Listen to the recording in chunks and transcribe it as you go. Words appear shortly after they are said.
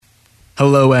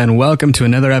Hello and welcome to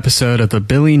another episode of the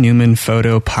Billy Newman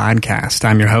Photo Podcast.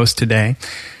 I'm your host today.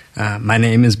 My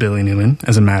name is Billy Newman,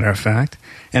 as a matter of fact,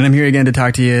 and I'm here again to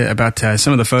talk to you about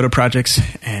some of the photo projects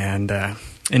and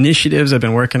initiatives I've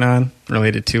been working on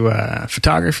related to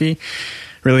photography,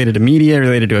 related to media,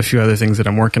 related to a few other things that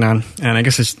I'm working on. And I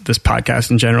guess this podcast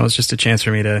in general is just a chance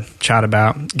for me to chat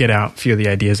about, get out a few of the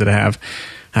ideas that I have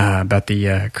about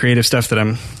the creative stuff that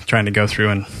I'm trying to go through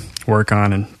and work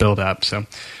on and build up.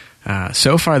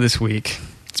 So far this week,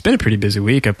 it's been a pretty busy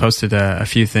week. I've posted a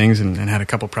few things and had a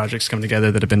couple projects come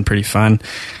together that have been pretty fun.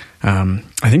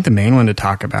 I think the main one to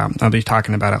talk about, I'll be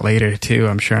talking about it later too,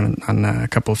 I'm sure on a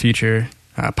couple of future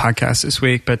podcasts this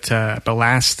week. But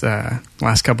last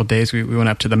couple of days, we went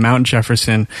up to the Mount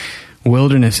Jefferson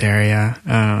Wilderness area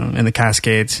in the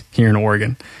Cascades here in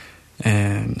Oregon.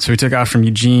 And so we took off from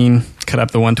Eugene, cut up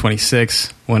the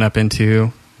 126, went up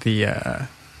into the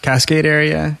Cascade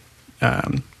area,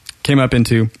 came up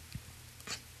into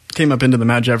the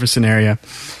Mount Jefferson area,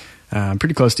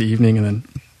 pretty close to evening, and then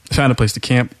found a place to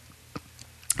camp.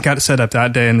 Got it set up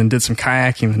that day, and then did some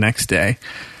kayaking the next day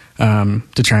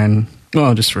to try and,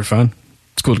 just for fun.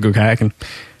 It's cool to go kayaking.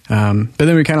 But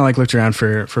then we kind of looked around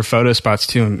for photo spots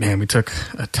too, and man, we took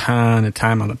a ton of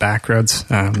time on the back roads.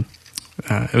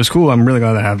 It was cool. I'm really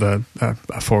glad I have a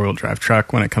four-wheel drive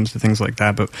truck when it comes to things like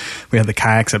that, but we had the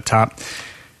kayaks up top.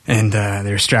 And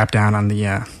they were strapped down on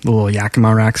the little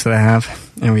Yakima racks that I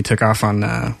have. And we took off on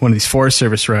one of these Forest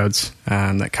Service roads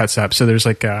that cuts up. So there's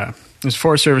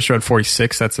Forest Service Road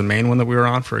 46. That's the main one that we were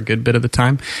on for a good bit of the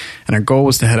time. And our goal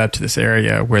was to head up to this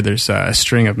area where there's a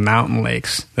string of mountain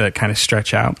lakes that kind of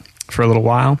stretch out for a little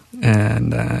while.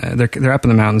 And they're up in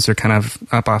the mountains. They're kind of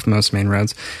up off most main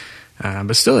roads.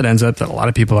 But still, it ends up that a lot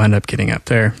of people end up getting up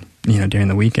there, during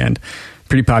the weekend.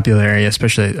 Pretty popular area,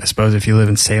 especially, I suppose, if you live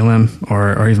in Salem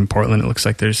or even Portland. It looks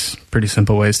like there's pretty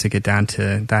simple ways to get down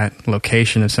to that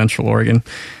location of Central Oregon.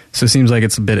 So it seems like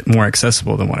it's a bit more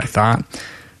accessible than what I thought.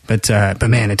 But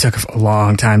man, it took a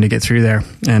long time to get through there.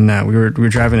 And we were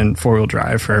driving in four-wheel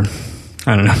drive for,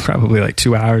 I don't know, probably like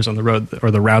 2 hours on the road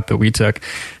or the route that we took.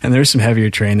 And there's some heavier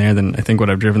terrain there than I think what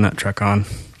I've driven that truck on.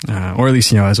 Or at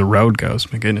least, as a road goes,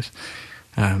 my goodness.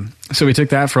 So we took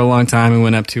that for a long time and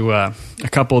went up to a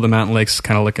couple of the mountain lakes,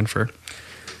 kind of looking for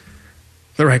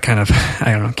the right kind of,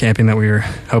 camping that we were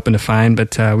hoping to find.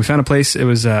 But we found a place. It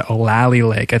was Olallie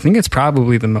Lake. I think it's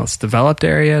probably the most developed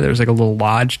area. There was like a little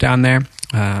lodge down there.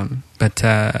 But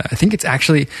I think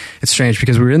it's strange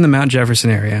because we were in the Mount Jefferson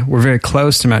area. We're very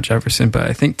close to Mount Jefferson, but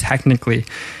I think technically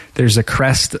there's a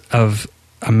crest of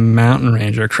a mountain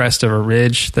range or a crest of a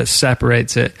ridge that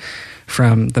separates it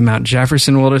from the Mount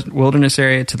Jefferson Wilderness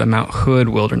area to the Mount Hood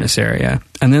Wilderness area.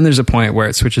 And then there's a point where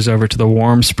it switches over to the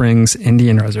Warm Springs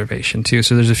Indian Reservation too.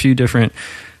 So there's a few different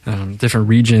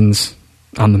regions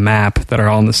on the map that are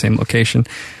all in the same location.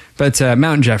 But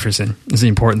Mount Jefferson is the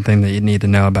important thing that you need to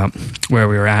know about where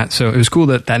we were at. So it was cool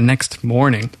that next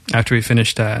morning, after we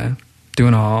finished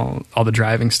doing all the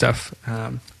driving stuff,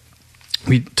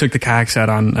 we took the kayaks out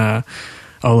on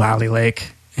Olallie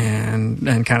Lake and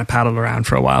kind of paddled around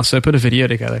for a while. So I put a video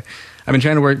together. I've been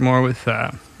trying to work more with,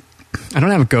 I don't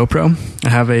have a GoPro.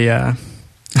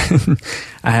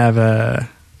 I have a,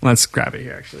 let's grab it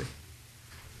here actually.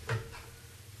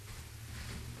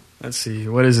 Let's see,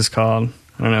 what is this called?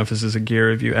 I don't know if this is a gear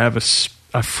review. I have a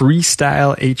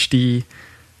Freestyle HD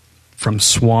from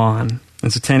Swan.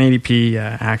 It's a 1080p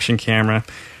action camera.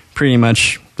 Pretty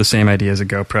much the same idea as a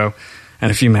GoPro.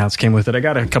 And a few mounts came with it. I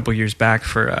got it a couple years back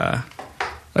for a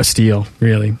steal,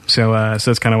 really. So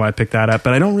that's kind of why I picked that up.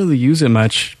 But I don't really use it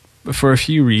much for a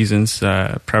few reasons.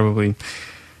 Probably,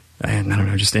 I don't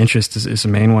know, just interest is the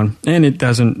main one. And it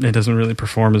doesn't really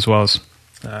perform as well as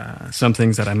some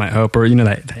things that I might hope. Or,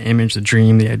 that image, the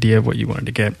dream, the idea of what you wanted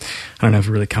to get. I don't know if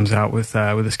it really comes out with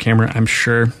this camera. I'm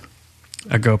sure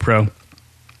a GoPro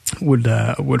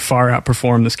would far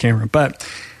outperform this camera. But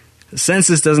since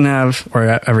this doesn't have or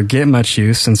ever get much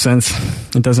use, and since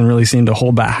it doesn't really seem to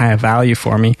hold that high a value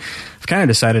for me, I've kind of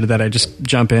decided that I just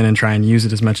jump in and try and use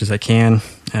it as much as I can,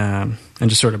 and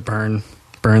just sort of burn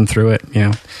through it.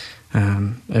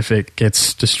 If it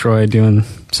gets destroyed doing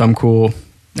some cool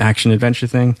action adventure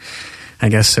thing, I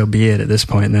guess so be it at this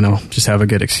point. And then I'll just have a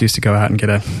good excuse to go out and get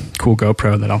a cool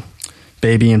GoPro that I'll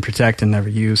baby and protect and never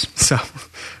use. So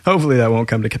hopefully that won't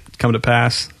come to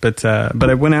pass. But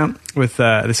I went out with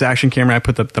this action camera. I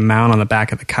put the mount on the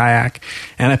back of the kayak,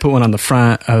 and I put one on the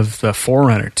front of the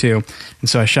 4Runner too. And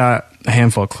so I shot a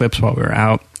handful of clips while we were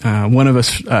out. One of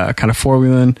us kind of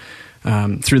four-wheeling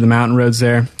through the mountain roads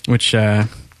there, which is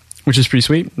pretty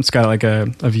sweet. It's got like a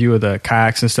view of the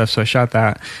kayaks and stuff. So I shot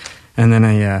that. And then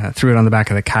I threw it on the back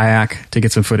of the kayak to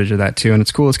get some footage of that too. And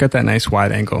it's cool. It's got that nice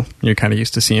wide angle you're kind of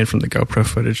used to seeing from the GoPro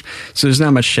footage. So there's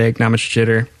not much shake, not much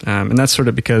jitter. And that's sort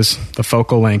of because the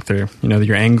focal length, or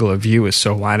your angle of view is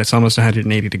so wide. It's almost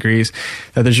 180 degrees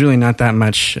that there's really not that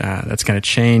much that's going to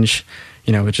change,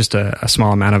 with just a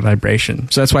small amount of vibration.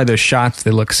 So that's why those shots,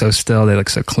 they look so still, they look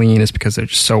so clean, is because they're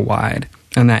just so wide.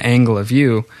 And that angle of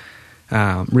view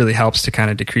really helps to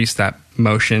kind of decrease that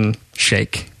motion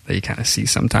shake that you kind of see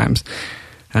sometimes.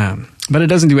 But it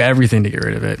doesn't do everything to get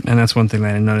rid of it. And that's one thing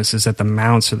that I noticed, is that the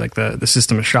mounts, or like the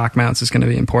system of shock mounts, is going to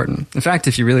be important. In fact,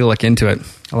 if you really look into it,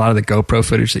 a lot of the GoPro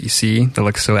footage that you see that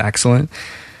looks so excellent,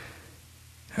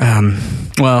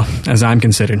 as I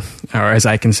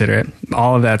consider it,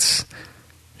 all of that's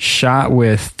shot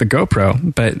with the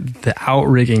GoPro, but the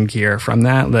outrigging gear from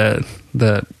that,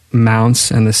 the mounts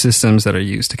and the systems that are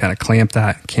used to kind of clamp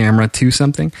that camera to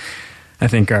something, I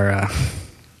think are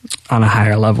on a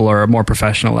higher level, or a more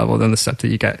professional level, than the stuff that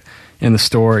you get in the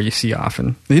store or you see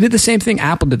often. They did the same thing.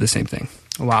 Apple did the same thing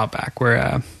a while back, where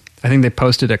I think they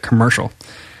posted a commercial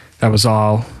that was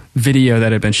all video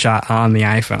that had been shot on the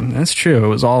iPhone. That's true. It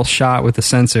was all shot with the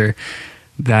sensor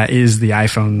that is the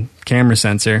iPhone camera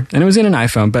sensor, and it was in an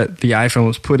iPhone, but the iPhone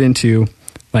was put into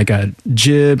like a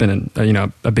jib and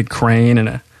a big crane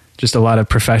and just a lot of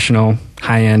professional,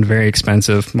 high-end, very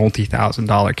expensive,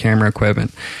 multi-$1,000 camera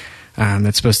equipment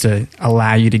that's supposed to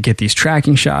allow you to get these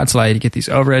tracking shots, allow you to get these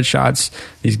overhead shots,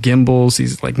 these gimbals,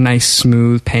 these like nice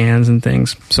smooth pans and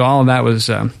things. So all of that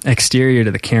was exterior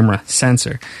to the camera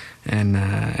sensor, and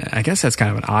I guess that's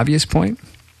kind of an obvious point.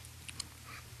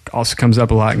 Also comes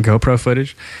up a lot in GoPro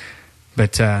footage,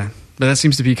 but that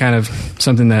seems to be kind of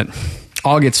something that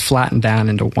all gets flattened down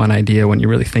into one idea when you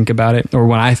really think about it, or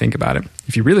when I think about it.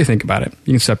 If you really think about it,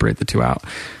 you can separate the two out.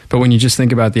 But when you just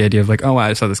think about the idea of like, oh,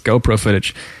 I saw this GoPro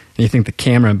footage, and you think the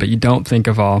camera, but you don't think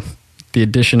of all the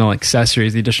additional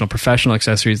accessories, the additional professional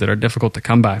accessories that are difficult to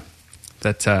come by,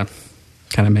 that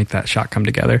kind of make that shot come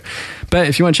together. But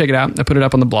if you want to check it out, I put it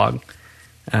up on the blog.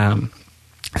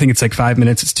 I think it's like 5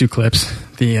 minutes. It's 2 clips.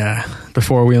 The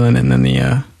four-wheeling and then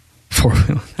the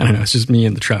four-wheeling. I don't know. It's just me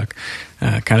in the truck,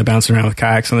 kind of bouncing around with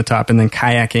kayaks on the top, and then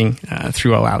kayaking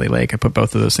through Olallie Lake. I put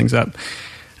both of those things up,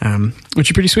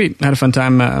 which are pretty sweet. I had a fun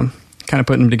time kind of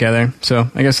putting them together. So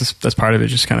I guess that's part of it,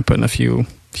 just kind of putting a few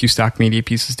stock media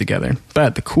pieces together.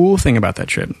 But the cool thing about that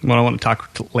trip, what I want to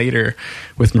talk later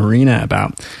with Marina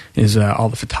about, is all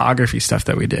the photography stuff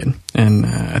that we did. And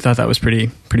I thought that was pretty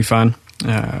fun.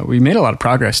 We made a lot of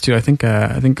progress too. I think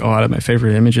a lot of my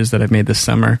favorite images that I've made this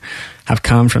summer have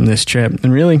come from this trip.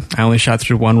 And really, I only shot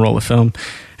through one roll of film,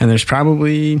 and there's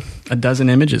probably a dozen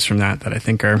images from that I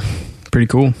think are pretty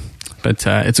cool. But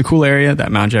it's a cool area.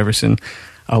 That Mount Jefferson,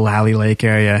 Olallie Lake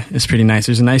area is pretty nice.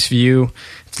 There's a nice view.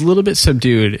 It's a little bit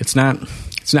subdued. It's not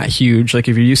huge. Like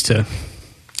if you're used to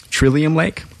Trillium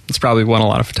Lake, it's probably one a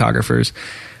lot of photographers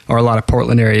or a lot of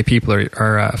Portland area people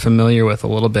are familiar with a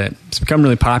little bit. It's become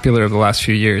really popular over the last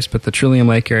few years, but the Trillium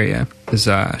Lake area is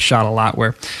shot a lot,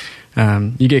 where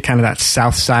you get kind of that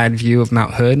south side view of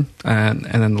Mount Hood, and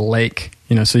then the lake.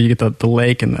 So you get the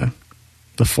lake in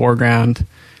the foreground,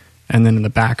 and then in the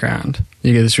background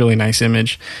you get this really nice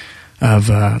image of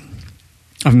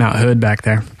Mount Hood back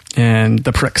there. And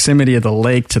the proximity of the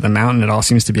lake to the mountain, it all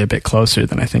seems to be a bit closer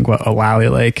than I think what Olallie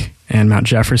Lake and Mount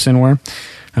Jefferson were.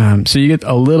 So you get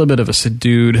a little bit of a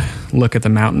subdued look at the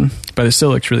mountain, but it still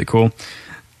looks really cool.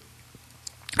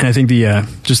 And I think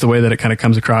just the way that it kind of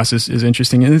comes across is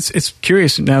interesting. And it's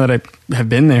curious, now that I have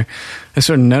been there, I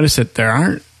sort of noticed that there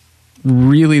aren't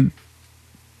really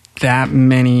that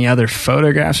many other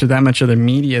photographs or that much other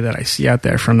media that I see out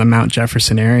there from the Mount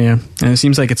Jefferson area. And it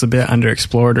seems like it's a bit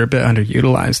underexplored or a bit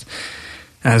underutilized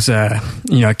as a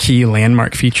key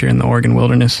landmark feature in the Oregon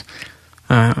wilderness.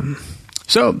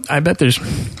 So I bet there's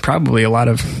probably a lot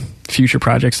of future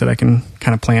projects that I can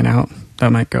kind of plan out that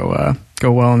might go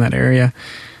well in that area.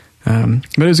 But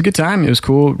it was a good time. It was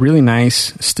cool, really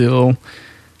nice, still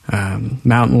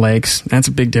mountain lakes. That's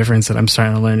a big difference that I'm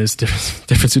starting to learn, is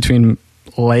difference between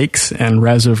lakes and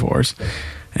reservoirs,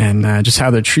 and just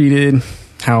how they're treated,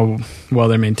 how well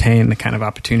they're maintained, the kind of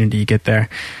opportunity you get there.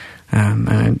 And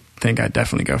I think I'd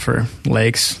definitely go for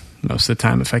lakes most of the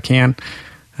time if I can.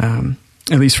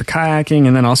 At least for kayaking,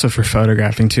 and then also for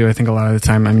photographing too. I think a lot of the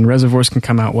time, reservoirs can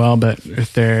come out well, but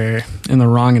if they're in the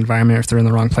wrong environment, if they're in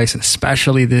the wrong place, and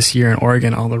especially this year in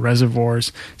Oregon, all the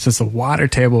reservoirs, since the water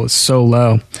table is so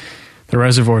low, the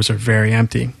reservoirs are very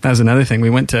empty. That was another thing. We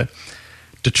went to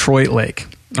Detroit Lake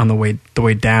on the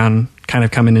way down, kind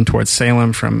of coming in towards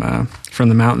Salem from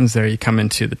the mountains there. You come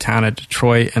into the town of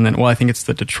Detroit, and then, I think it's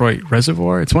the Detroit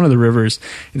Reservoir. It's one of the rivers.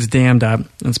 It's dammed up.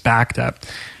 It's backed up.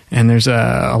 And there's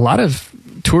a lot of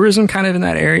tourism kind of in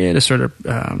that area to sort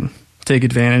of take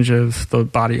advantage of the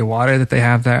body of water that they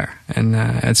have there. And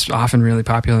it's often really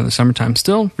popular in the summertime.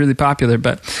 Still really popular,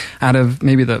 but out of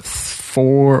maybe the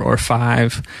 4 or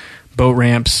 5 boat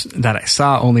ramps that I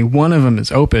saw, only one of them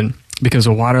is open because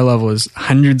the water level is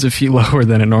hundreds of feet lower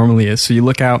than it normally is. So you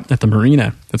look out at the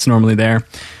marina that's normally there.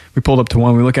 We pulled up to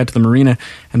one, we look out to the marina,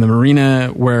 and the marina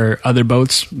where other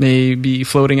boats may be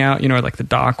floating out, like the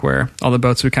dock where all the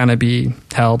boats would kind of be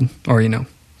held or,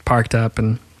 parked up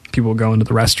and people would go into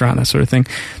the restaurant, that sort of thing.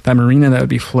 That marina that would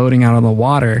be floating out on the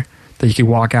water that you could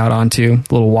walk out onto,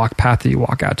 the little walk path that you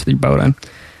walk out to the boat on,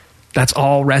 that's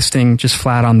all resting just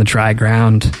flat on the dry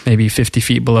ground, maybe 50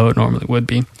 feet below it normally would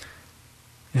be.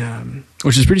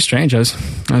 Which is pretty strange. I was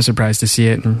surprised to see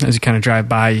it. And as you kind of drive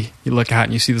by, you look out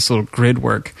and you see this little grid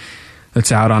work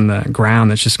that's out on the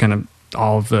ground. That's just kind of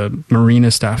all of the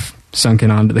marina stuff sunken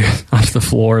onto the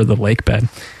floor of the lake bed.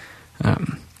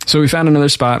 So we found another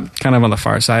spot kind of on the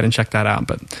far side and checked that out.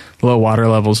 But the low water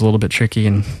level is a little bit tricky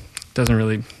and doesn't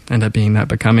really end up being that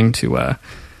becoming to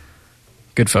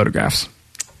good photographs.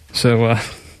 So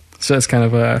it's kind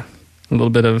of a little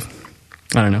bit of,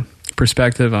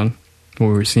 perspective on what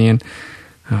we were seeing.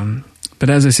 But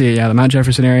as I see it, the Mount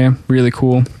Jefferson area, really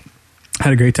cool.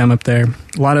 Had a great time up there.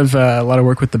 A lot of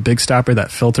work with the Big Stopper,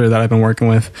 that filter that I've been working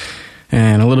with,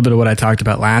 and a little bit of what I talked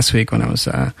about last week when I was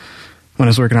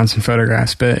working on some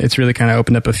photographs. But it's really kind of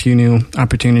opened up a few new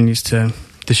opportunities to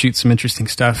shoot some interesting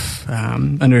stuff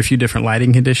under a few different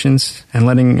lighting conditions, and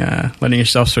letting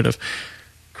yourself sort of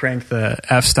crank the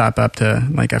f-stop up to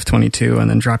like f22 and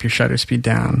then drop your shutter speed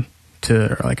down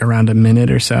to like around a minute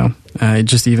or so,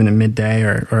 just even at midday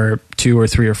or 2 or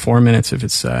 3 or 4 minutes if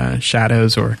it's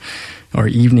shadows or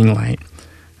evening light.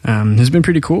 Has been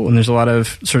pretty cool, and there's a lot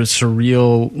of sort of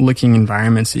surreal looking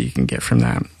environments that you can get from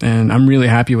that. And I'm really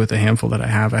happy with the handful that I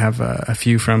have. I have a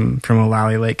few from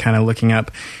O'Lally Lake, kind of looking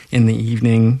up in the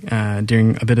evening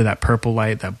during a bit of that purple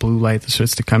light, that blue light that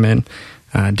starts to come in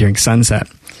during sunset.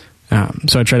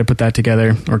 So I try to put that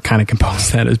together, or kind of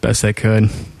compose that as best I could,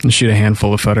 and shoot a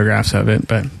handful of photographs of it.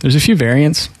 But there's a few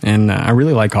variants, and I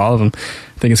really like all of them.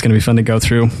 I think it's going to be fun to go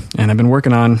through, and I've been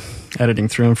working on editing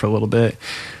through them for a little bit.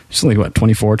 Just only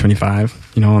 24,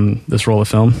 25, on this roll of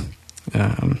film.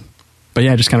 But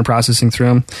yeah, just kind of processing through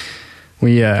them.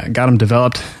 We got them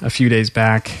developed a few days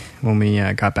back when we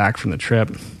got back from the trip,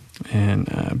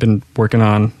 and been working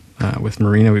on. With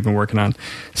Marina, we've been working on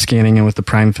scanning in with the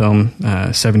Prime Film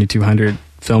 7200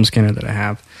 film scanner that I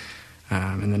have,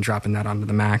 and then dropping that onto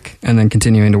the Mac, and then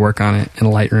continuing to work on it in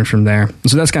Lightroom from there.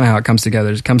 So that's kind of how it comes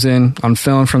together. It comes in on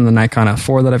film from the Nikon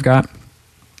F4 that I've got,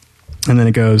 and then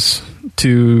it goes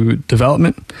to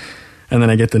development, and then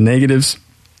I get the negatives.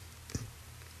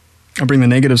 I bring the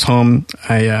negatives home,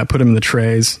 I put them in the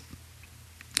trays,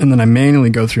 and then I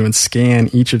manually go through and scan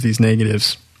each of these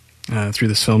negatives through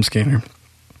this film scanner.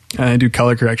 I do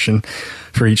color correction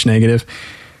for each negative,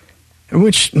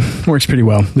 which works pretty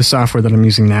well. The software that I'm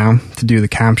using now to do the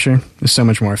capture is so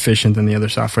much more efficient than the other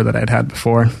software that I'd had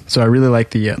before. So I really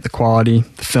like the quality,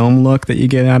 the film look that you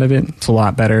get out of it. It's a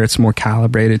lot better. It's more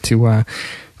calibrated to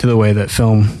the way that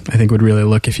film, I think, would really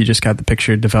look if you just got the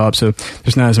picture developed. So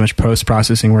there's not as much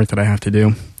post-processing work that I have to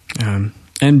do.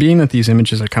 And being that these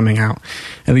images are coming out,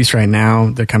 at least right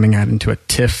now, they're coming out into a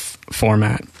TIFF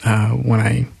format when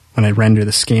I render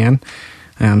the scan.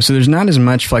 So there's not as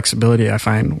much flexibility, I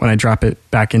find, when I drop it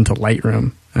back into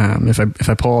Lightroom. If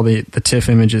I pull the TIFF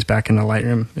images back into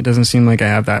Lightroom, it doesn't seem like I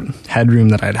have that headroom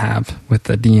that I'd have with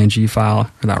the DNG file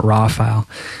or that RAW file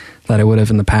that I would have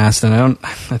in the past. And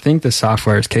I think the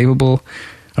software is capable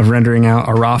of rendering out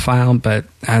a RAW file, but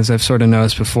as I've sort of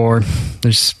noticed before,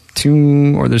 there's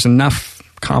enough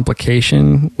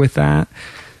complication with that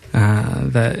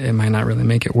that it might not really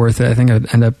make it worth it. I think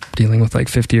I'd end up dealing with like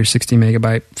 50 or 60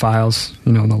 megabyte files,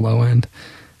 on the low end,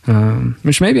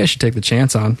 which maybe I should take the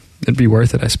chance on. It'd be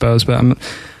worth it, I suppose. But I'm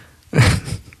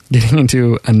getting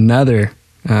into another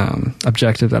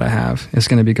objective that I have. Is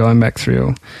going to be going back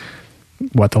through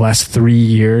the last 3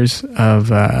 years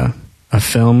of a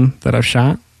film that I've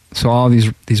shot. So all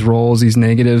these rolls, these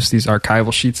negatives, these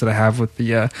archival sheets that I have with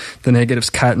the negatives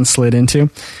cut and slid into.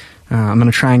 I'm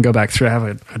going to try and go back through. I have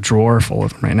a drawer full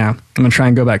of them right now. I'm going to try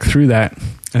and go back through that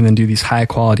and then do these high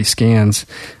quality scans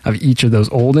of each of those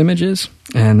old images,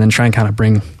 and then try and kind of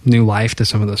bring new life to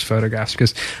some of those photographs.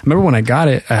 Because I remember when I got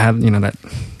it, I had, that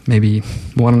maybe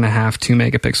 1.5, 2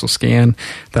 megapixel scan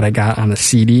that I got on a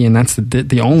CD, and that's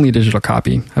the only digital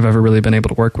copy I've ever really been able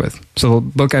to work with. So the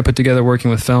book I put together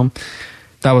working with film,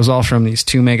 that was all from these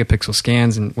 2 megapixel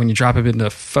scans. And when you drop it into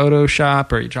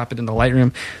Photoshop or you drop it into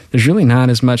Lightroom, there's really not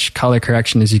as much color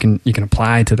correction as you can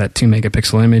apply to that 2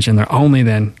 megapixel image. And they're only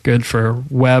then good for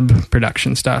web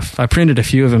production stuff. I printed a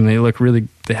few of them.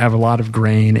 They have a lot of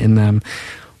grain in them,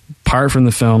 part from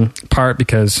the film, part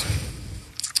because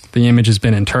the image has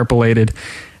been interpolated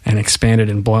and expanded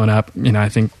and blown up, I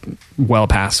think well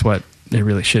past what it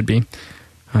really should be.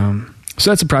 So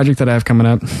that's a project that I have coming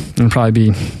up. It'll probably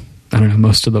be, I don't know,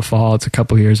 most of the fall. It's a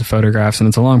couple years of photographs, and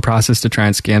it's a long process to try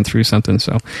and scan through something.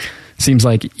 So it seems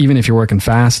like even if you're working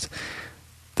fast,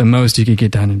 the most you could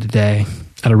get done in a day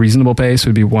at a reasonable pace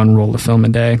would be 1 roll of film a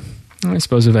day. I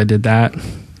suppose if I did that,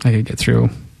 I could get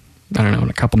through, I don't know, in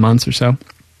a couple months or so.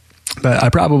 But I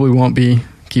probably won't be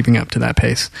keeping up to that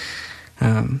pace.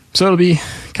 So it'll be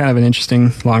kind of an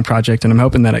interesting long project, and I'm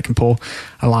hoping that I can pull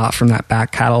a lot from that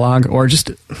back catalog, or just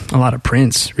a lot of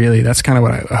prints, really. That's kind of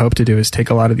what I hope to do, is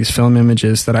take a lot of these film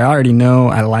images that I already know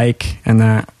I like and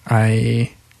that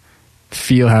I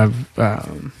feel have,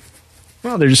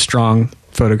 they're just strong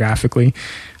photographically.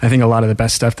 I think a lot of the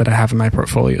best stuff that I have in my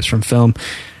portfolio is from film,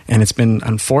 and it's been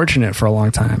unfortunate for a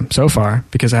long time so far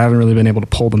because I haven't really been able to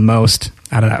pull the most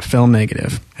out of that film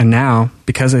negative. And now,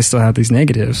 because I still have these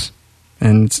negatives,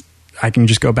 and I can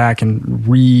just go back and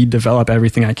redevelop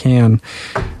everything I can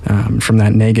from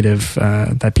that negative,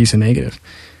 that piece of negative.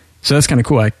 So that's kind of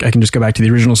cool. I can just go back to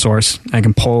the original source. I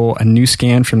can pull a new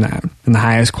scan from that in the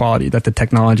highest quality that the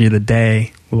technology of the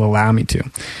day will allow me to.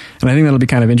 And I think that'll be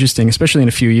kind of interesting, especially in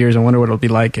a few years. I wonder what it'll be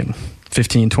like in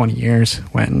 15, 20 years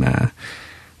when,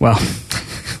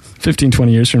 15,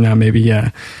 20 years from now,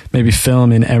 maybe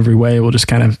film in every way will just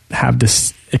kind of have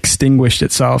this extinguished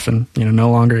itself and no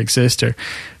longer exist, or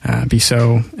be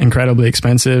so incredibly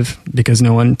expensive because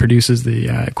no one produces the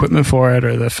equipment for it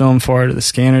or the film for it or the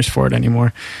scanners for it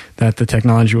anymore, that the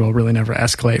technology will really never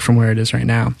escalate from where it is right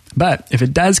now. But if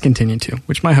it does continue to,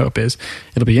 which my hope is,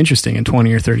 it'll be interesting in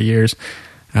 20 or 30 years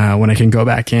when I can go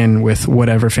back in with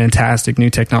whatever fantastic new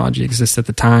technology exists at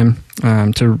the time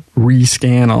to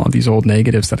rescan all of these old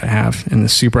negatives that I have in the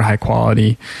super high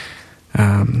quality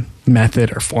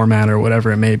method or format or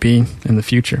whatever it may be in the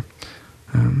future.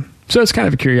 So it's kind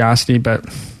of a curiosity, but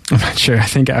I'm not sure. I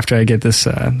think after I get this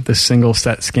single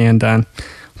set scan done,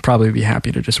 I'll probably be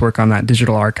happy to just work on that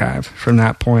digital archive from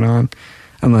that point on,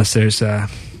 unless there's a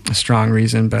strong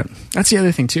reason. But that's the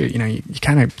other thing too.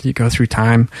 You go through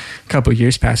time, a couple of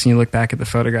years pass, and you look back at the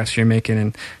photographs you're making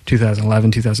in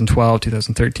 2011, 2012,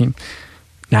 2013,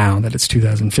 now that it's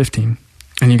 2015.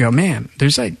 And you go, man,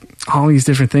 there's like all these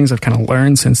different things I've kind of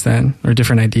learned since then, or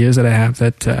different ideas that I have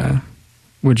that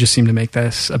would just seem to make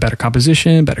this a better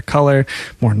composition, better color,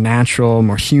 more natural,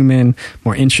 more human,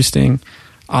 more interesting.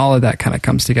 All of that kind of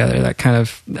comes together, that kind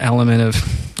of element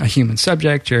of a human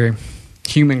subject or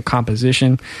human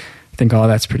composition. I think all of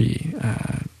that's pretty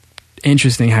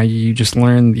interesting, how you just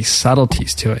learn these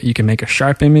subtleties to it. You can make a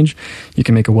sharp image, you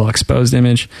can make a well-exposed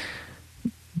image,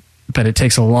 but it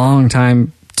takes a long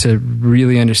time to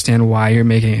really understand why you're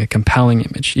making a compelling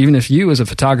image. Even if you as a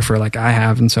photographer, like I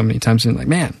have and so many times, been like,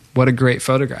 man, what a great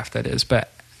photograph that is.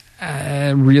 But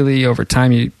really over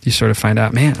time, you sort of find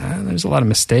out, man, there's a lot of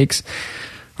mistakes,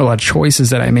 or a lot of choices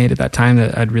that I made at that time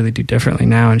that I'd really do differently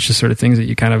now. And it's just sort of things that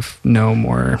you kind of know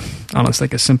more on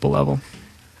like a simple level.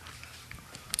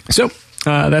 So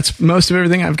that's most of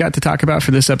everything I've got to talk about for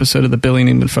this episode of the Billy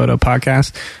Newman Photo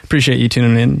Podcast. Appreciate you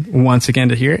tuning in once again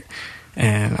to hear it.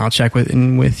 And I'll check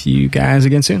in with you guys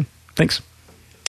again soon. Thanks.